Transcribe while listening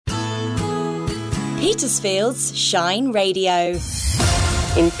Petersfield's Shine Radio.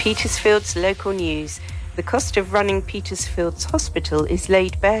 In Petersfield's local news, the cost of running Petersfield's hospital is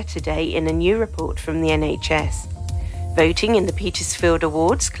laid bare today in a new report from the NHS. Voting in the Petersfield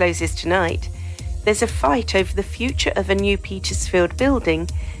Awards closes tonight. There's a fight over the future of a new Petersfield building,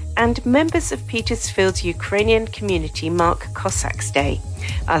 and members of Petersfield's Ukrainian community mark Cossacks Day.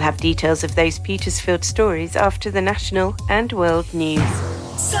 I'll have details of those Petersfield stories after the national and world news.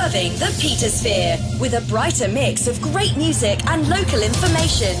 Serving the Petersphere with a brighter mix of great music and local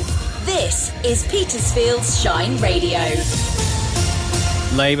information. This is Petersfield's Shine Radio.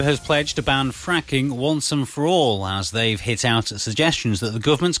 Labour has pledged to ban fracking once and for all, as they've hit out at suggestions that the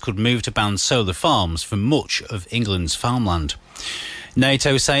government could move to ban solar farms for much of England's farmland.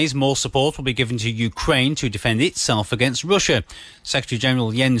 NATO says more support will be given to Ukraine to defend itself against Russia.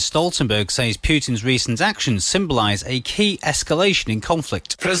 Secretary-General Jens Stoltenberg says Putin's recent actions symbolise a key escalation in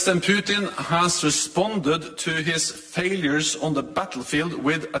conflict. President Putin has responded to his failures on the battlefield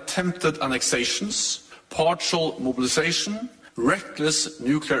with attempted annexations, partial mobilization, reckless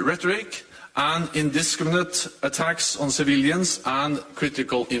nuclear rhetoric, and indiscriminate attacks on civilians and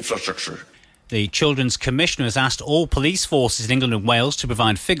critical infrastructure. The Children's Commissioner has asked all police forces in England and Wales to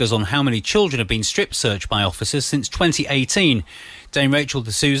provide figures on how many children have been strip-searched by officers since 2018. Dame Rachel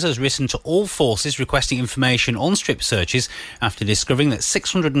de Souza has written to all forces requesting information on strip searches after discovering that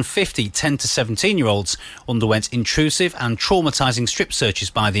 650 10 to 17-year-olds underwent intrusive and traumatising strip searches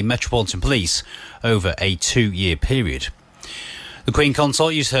by the Metropolitan Police over a 2-year period. The Queen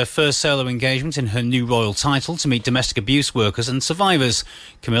Consort used her first solo engagement in her new royal title to meet domestic abuse workers and survivors.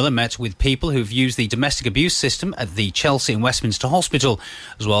 Camilla met with people who've used the domestic abuse system at the Chelsea and Westminster Hospital,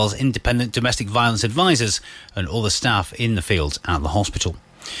 as well as independent domestic violence advisors and other staff in the field at the hospital.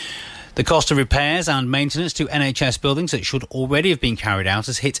 The cost of repairs and maintenance to NHS buildings that should already have been carried out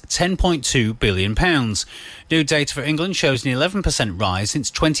has hit £10.2 billion. New data for England shows an 11% rise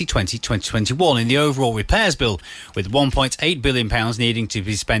since 2020-2021 in the overall repairs bill, with £1.8 billion needing to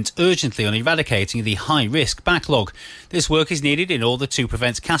be spent urgently on eradicating the high-risk backlog. This work is needed in order to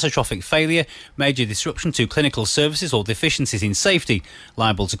prevent catastrophic failure, major disruption to clinical services or deficiencies in safety,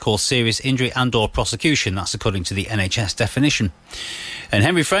 liable to cause serious injury and/or prosecution. That's according to the NHS definition. And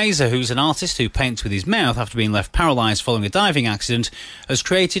Henry Fraser, who's an artist who paints with his mouth after being left paralysed following a diving accident, has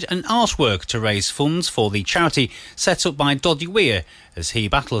created an artwork to raise funds for the charity set up by Doddy Weir as he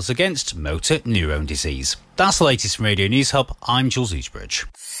battles against motor neurone disease. That's the latest from Radio News Hub. I'm Jules Eastbridge.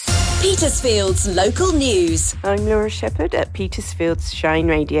 Petersfield's local news. I'm Laura Shepherd at Petersfield's Shine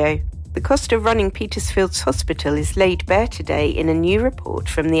Radio. The cost of running Petersfield's hospital is laid bare today in a new report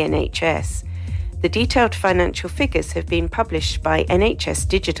from the NHS. The detailed financial figures have been published by NHS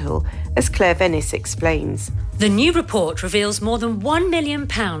Digital, as Claire Venice explains. The new report reveals more than £1 million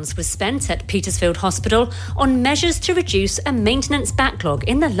was spent at Petersfield Hospital on measures to reduce a maintenance backlog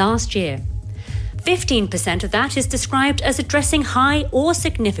in the last year. 15% of that is described as addressing high or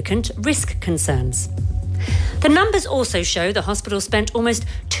significant risk concerns. The numbers also show the hospital spent almost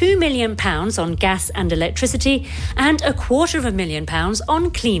 £2 million on gas and electricity and £250,000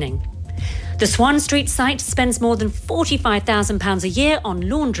 on cleaning. The Swan Street site spends more than £45,000 a year on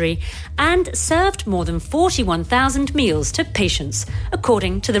laundry and served more than 41,000 meals to patients,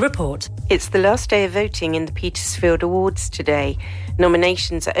 according to the report. It's the last day of voting in the Petersfield Awards today.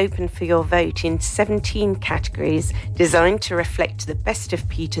 Nominations are open for your vote in 17 categories designed to reflect the best of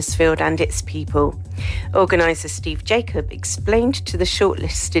Petersfield and its people. Organiser Steve Jacob explained to the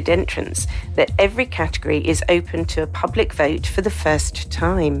shortlisted entrants that every category is open to a public vote for the first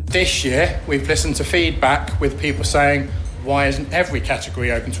time. This year, we've listened to feedback with people saying, why isn't every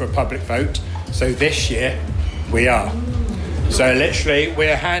category open to a public vote? So this year, we are. So literally,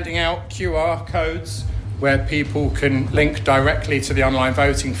 we're handing out QR codes where people can link directly to the online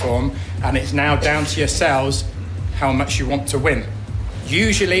voting form, and it's now down to yourselves how much you want to win.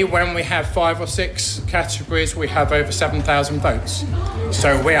 Usually when we have 5 or 6 categories, we have over 7,000 votes.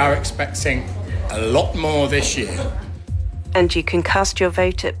 So we are expecting a lot more this year. And you can cast your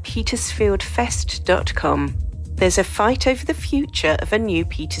vote at petersfieldfest.com. There's a fight over the future of a new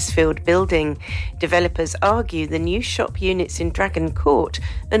Petersfield building. Developers argue the new shop units in Dragon Court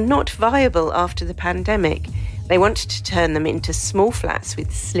are not viable after the pandemic. They want to turn them into small flats with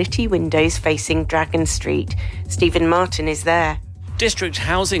slitty windows facing Dragon Street. Stephen Martin is there. District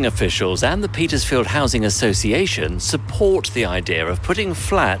housing officials and the Petersfield Housing Association support the idea of putting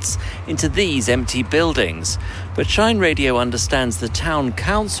flats into these empty buildings. But Shine Radio understands the Town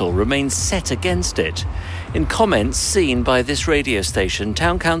Council remains set against it. In comments seen by this radio station,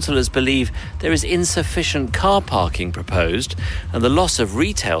 town councillors believe there is insufficient car parking proposed and the loss of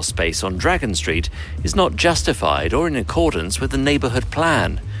retail space on Dragon Street is not justified or in accordance with the neighbourhood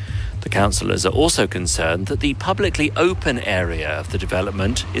plan. The councillors are also concerned that the publicly open area of the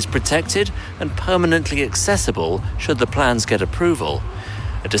development is protected and permanently accessible should the plans get approval.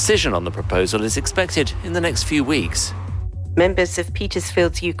 A decision on the proposal is expected in the next few weeks. Members of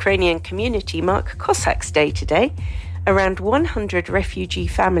Petersfield's Ukrainian community mark Cossacks Day today. Around 100 refugee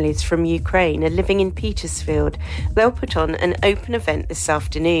families from Ukraine are living in Petersfield. They'll put on an open event this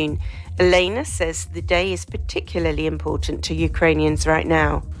afternoon. Elena says the day is particularly important to Ukrainians right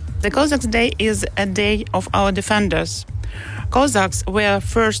now. The Cossacks Day is a day of our defenders. Cossacks were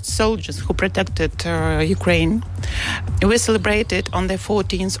first soldiers who protected Ukraine. We celebrate it on the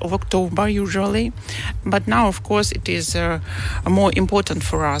 14th of October usually, but now of course it is more important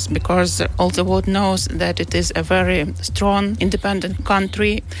for us because all the world knows that it is a very strong independent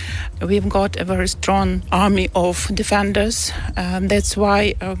country. We've got a very strong army of defenders. That's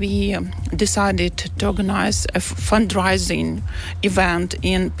why we decided to organize a fundraising event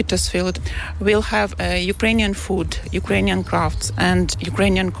in Petersfield. We'll have Ukrainian food, Ukrainian crafts and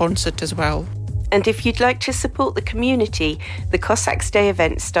Ukrainian concert as well. And if you'd like to support the community, the Cossacks Day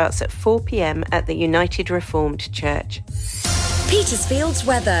event starts at 4 p.m. at the United Reformed Church. Petersfield's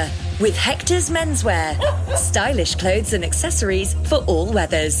weather with Hector's Menswear. Stylish clothes and accessories for all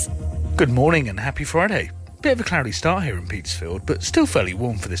weathers. Good morning and happy Friday. Bit of a cloudy start here in Petersfield, but still fairly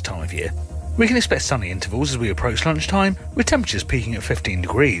warm for this time of year. We can expect sunny intervals as we approach lunchtime, with temperatures peaking at 15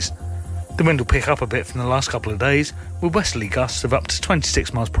 degrees. The wind will pick up a bit from the last couple of days, with westerly gusts of up to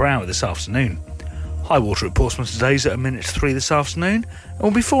 26 miles per hour this afternoon. High water at Portsmouth today is at 3 this afternoon and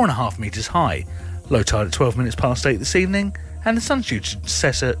will be 4.5 metres high. Low tide at 12 minutes past 8 this evening, and the sun should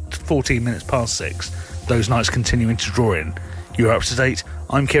set at 14 minutes past 6. Those nights continuing to draw in. You're up to date.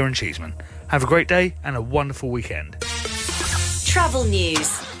 I'm Kieran Cheeseman. Have a great day and a wonderful weekend. Travel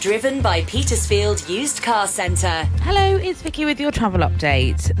news, driven by Petersfield Used Car Centre. Hello, it's Vicky with your travel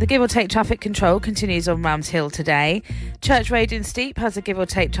update. The give or take traffic control continues on Rams Hill today. Church Road in Steep has a give or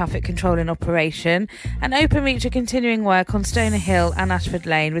take traffic control in operation, and Openreach are continuing work on Stoner Hill and Ashford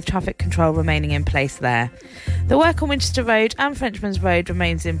Lane with traffic control remaining in place there. The work on Winchester Road and Frenchman's Road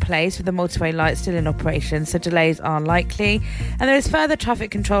remains in place with the motorway light still in operation, so delays are likely. And there is further traffic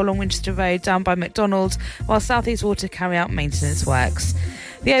control on Winchester Road down by McDonald's while South East Water carry out maintenance works.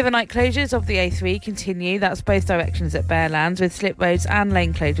 The overnight closures of the A3 continue. That's both directions at Bearlands with slip roads and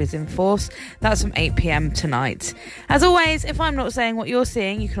lane closures in force. That's from 8 p.m. tonight. As always, if I'm not saying what you're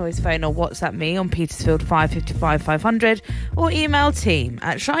seeing, you can always phone or WhatsApp me on Petersfield 555 500 or email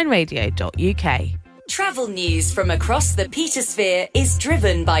team@shineradio.uk. Travel news from across the Petersphere is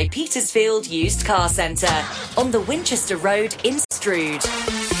driven by Petersfield Used Car Centre on the Winchester Road in Strood.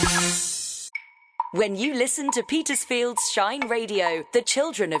 When you listen to Petersfield's Shine Radio, the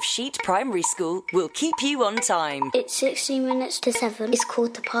children of Sheet Primary School will keep you on time. It's 16 minutes to 7. It's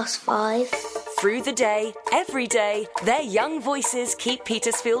 5:15. Through the day, every day, their young voices keep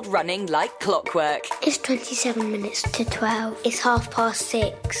Petersfield running like clockwork. It's 27 minutes to 12. It's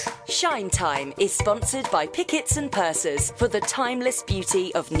 6:30. Shine Time is sponsored by Pickett's and Pursers for the timeless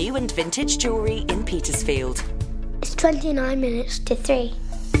beauty of new and vintage jewellery in Petersfield. It's 29 minutes to 3.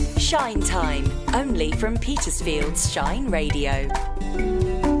 Shine Time, only from Petersfield's Shine Radio.